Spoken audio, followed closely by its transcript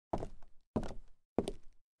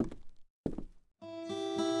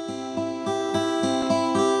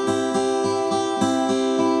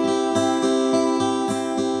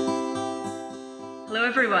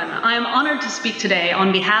I am honored to speak today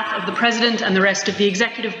on behalf of the President and the rest of the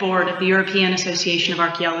Executive Board of the European Association of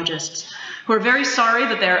Archaeologists, who are very sorry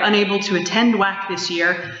that they are unable to attend WAC this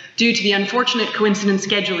year due to the unfortunate coincident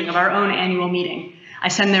scheduling of our own annual meeting. I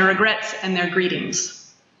send their regrets and their greetings.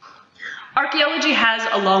 Archaeology has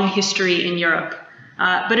a long history in Europe,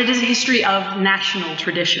 but it is a history of national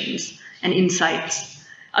traditions and insights.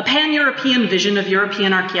 A pan-European vision of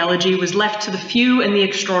European archaeology was left to the few and the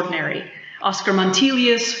extraordinary, Oscar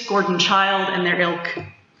Montelius, Gordon Childe, and their ilk.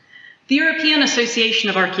 The European Association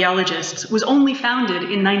of Archaeologists was only founded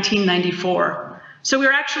in 1994, so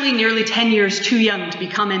we're actually nearly 10 years too young to be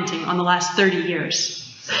commenting on the last 30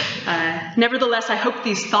 years. Nevertheless, I hope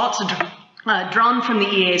these thoughts drawn from the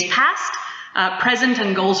EA's past, present,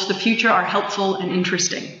 and goals for the future are helpful and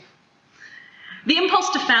interesting. The impulse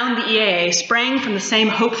to found the EAA sprang from the same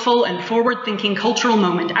hopeful and forward-thinking cultural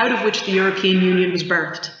moment out of which the European Union was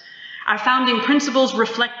birthed. Our founding principles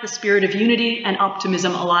reflect the spirit of unity and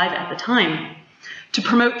optimism alive at the time, to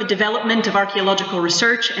promote the development of archaeological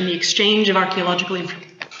research and the exchange of archaeological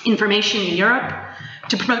information in Europe,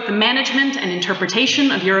 to promote the management and interpretation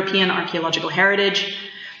of European archaeological heritage,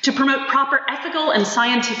 to promote proper ethical and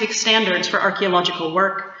scientific standards for archaeological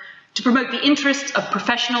work, to promote the interests of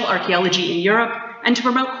professional archaeology in Europe, and to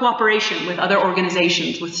promote cooperation with other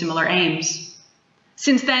organizations with similar aims.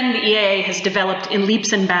 Since then, the EAA has developed in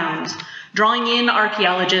leaps and bounds, drawing in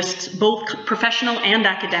archaeologists, both professional and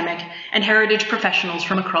academic, and heritage professionals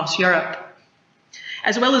from across Europe,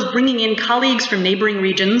 as well as bringing in colleagues from neighboring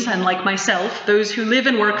regions, and like myself, those who live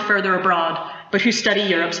and work further abroad, but who study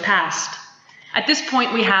Europe's past. At this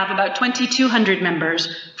point, we have about 2,200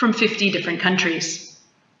 members from 50 different countries.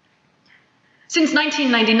 Since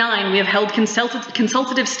 1999, we have held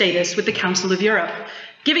consultative status with the Council of Europe,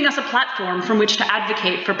 giving us a platform from which to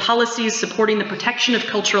advocate for policies supporting the protection of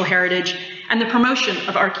cultural heritage and the promotion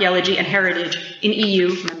of archaeology and heritage in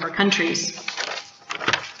EU member countries.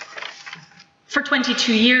 For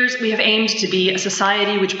 22 years, we have aimed to be a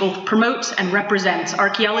society which both promotes and represents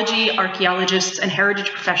archaeology, archaeologists, and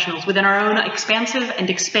heritage professionals within our own expansive and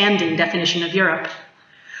expanding definition of Europe.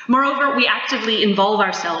 Moreover, we actively involve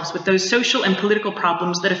ourselves with those social and political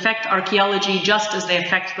problems that affect archaeology just as they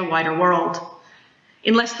affect the wider world.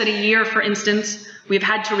 In less than a year, for instance, we have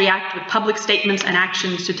had to react with public statements and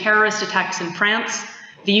actions to terrorist attacks in France,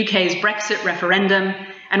 the UK's Brexit referendum,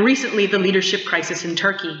 and recently the leadership crisis in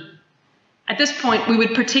Turkey. At this point, we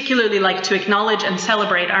would particularly like to acknowledge and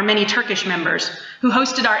celebrate our many Turkish members who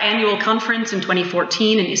hosted our annual conference in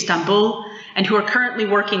 2014 in Istanbul and who are currently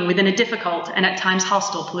working within a difficult and at times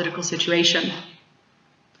hostile political situation.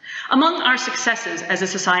 Among our successes as a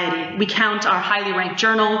society, we count our highly ranked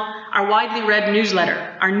journal, our widely read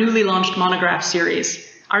newsletter, our newly launched monograph series,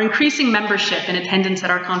 our increasing membership and attendance at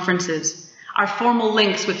our conferences, our formal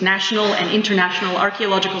links with national and international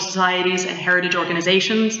archaeological societies and heritage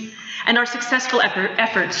organizations, and our successful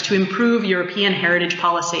efforts to improve European heritage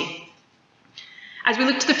policy. As we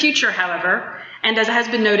look to the future, however, and as has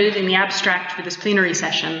been noted in the abstract for this plenary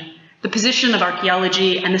session, the position of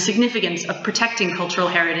archaeology and the significance of protecting cultural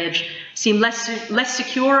heritage seem less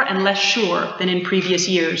secure and less sure than in previous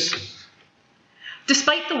years.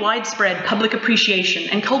 Despite the widespread public appreciation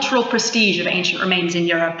and cultural prestige of ancient remains in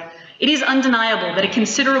Europe, it is undeniable that a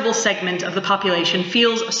considerable segment of the population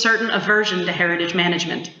feels a certain aversion to heritage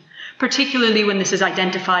management, particularly when this is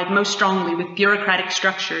identified most strongly with bureaucratic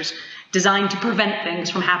structures designed to prevent things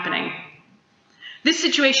from happening. This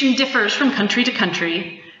situation differs from country to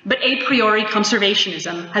country, but a priori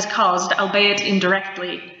conservationism has caused, albeit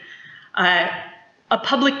indirectly, a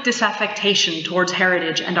public disaffection towards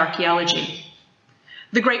heritage and archaeology.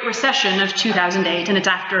 The Great Recession of 2008 and its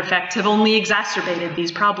after effects have only exacerbated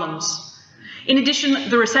these problems. In addition,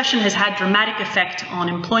 the recession has had dramatic effect on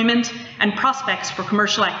employment and prospects for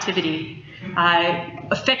commercial activity,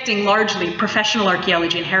 affecting largely professional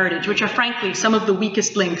archaeology and heritage, which are frankly some of the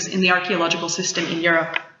weakest links in the archaeological system in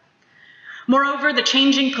Europe. Moreover, the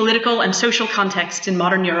changing political and social contexts in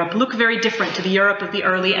modern Europe look very different to the Europe of the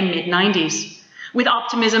early and mid-90s, with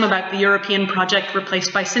optimism about the European project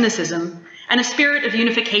replaced by cynicism, and a spirit of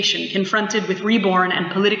unification confronted with reborn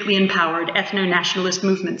and politically empowered ethno-nationalist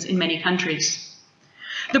movements in many countries.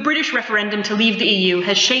 The British referendum to leave the EU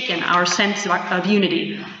has shaken our sense of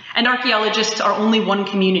unity, and archaeologists are only one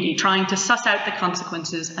community trying to suss out the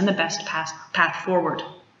consequences and the best path forward.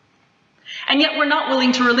 And yet we're not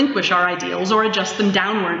willing to relinquish our ideals or adjust them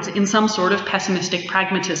downwards in some sort of pessimistic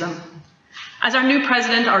pragmatism. As our new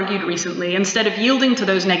president argued recently, instead of yielding to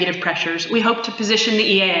those negative pressures, we hope to position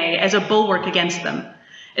the EAA as a bulwark against them,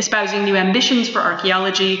 espousing new ambitions for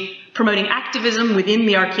archaeology, promoting activism within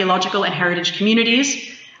the archaeological and heritage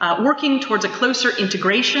communities, working towards a closer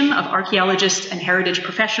integration of archaeologists and heritage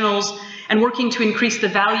professionals, and working to increase the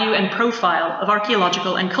value and profile of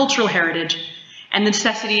archaeological and cultural heritage and the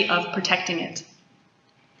necessity of protecting it.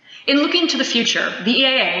 In looking to the future, the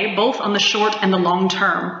EAA, both on the short and the long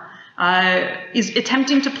term, is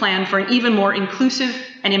attempting to plan for an even more inclusive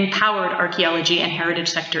and empowered archaeology and heritage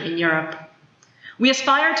sector in Europe. We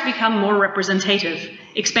aspire to become more representative,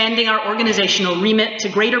 expanding our organizational remit to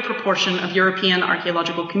greater proportion of European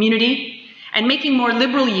archaeological community, and making more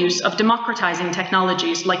liberal use of democratizing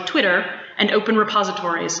technologies like Twitter and open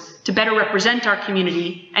repositories to better represent our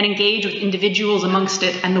community and engage with individuals amongst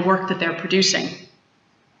it and the work that they're producing.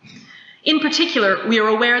 In particular, we are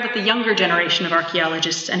aware that the younger generation of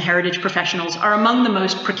archaeologists and heritage professionals are among the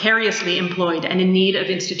most precariously employed and in need of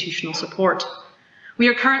institutional support. We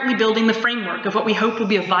are currently building the framework of what we hope will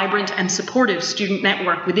be a vibrant and supportive student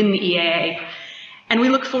network within the EAA, and we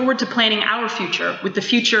look forward to planning our future with the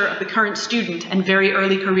future of the current student and very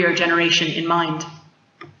early career generation in mind.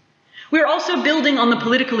 We are also building on the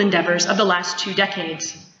political endeavors of the last 2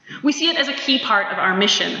 decades. We see it as a key part of our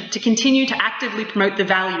mission to continue to actively promote the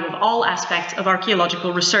value of all aspects of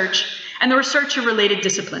archaeological research and the researcher-related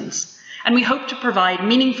disciplines, and we hope to provide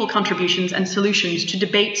meaningful contributions and solutions to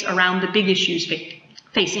debates around the big issues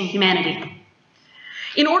facing humanity.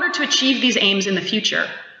 In order to achieve these aims in the future,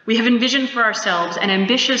 we have envisioned for ourselves an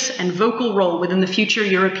ambitious and vocal role within the future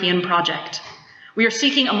European project. We are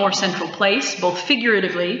seeking a more central place, both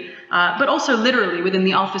figuratively, but also literally within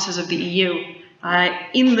the offices of the EU,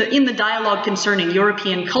 in the dialogue concerning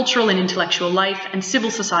European cultural and intellectual life and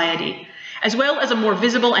civil society, as well as a more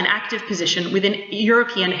visible and active position within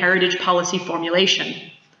European heritage policy formulation.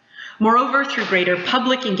 Moreover, through greater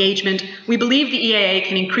public engagement, we believe the EAA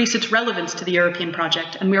can increase its relevance to the European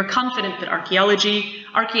project, and we are confident that archaeology,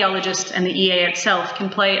 archaeologists, and the EAA itself can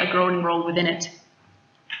play a growing role within it.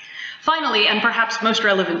 Finally, and perhaps most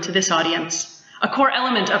relevant to this audience, a core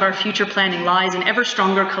element of our future planning lies in ever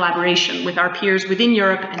stronger collaboration with our peers within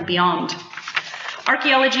Europe and beyond.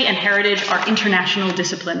 Archaeology and heritage are international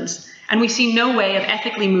disciplines, and we see no way of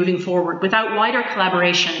ethically moving forward without wider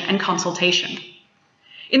collaboration and consultation.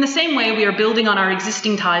 In the same way we are building on our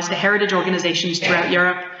existing ties to heritage organizations throughout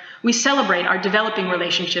Europe, we celebrate our developing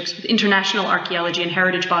relationships with international archaeology and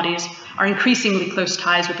heritage bodies, our increasingly close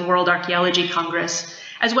ties with the World Archaeology Congress,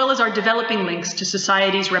 as well as our developing links to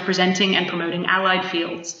societies representing and promoting allied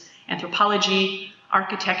fields, anthropology,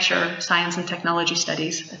 architecture, science and technology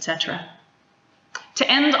studies, etc. To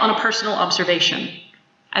end on a personal observation,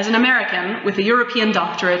 as an American with a European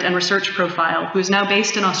doctorate and research profile who is now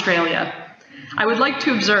based in Australia, I would like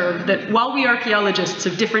to observe that while we archaeologists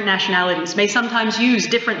of different nationalities may sometimes use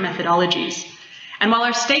different methodologies, and while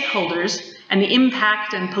our stakeholders and the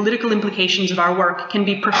impact and political implications of our work can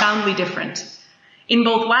be profoundly different, in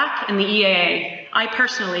both WAC and the EAA, I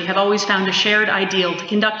personally have always found a shared ideal to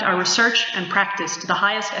conduct our research and practice to the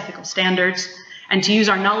highest ethical standards and to use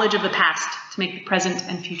our knowledge of the past to make the present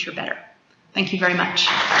and future better. Thank you very much.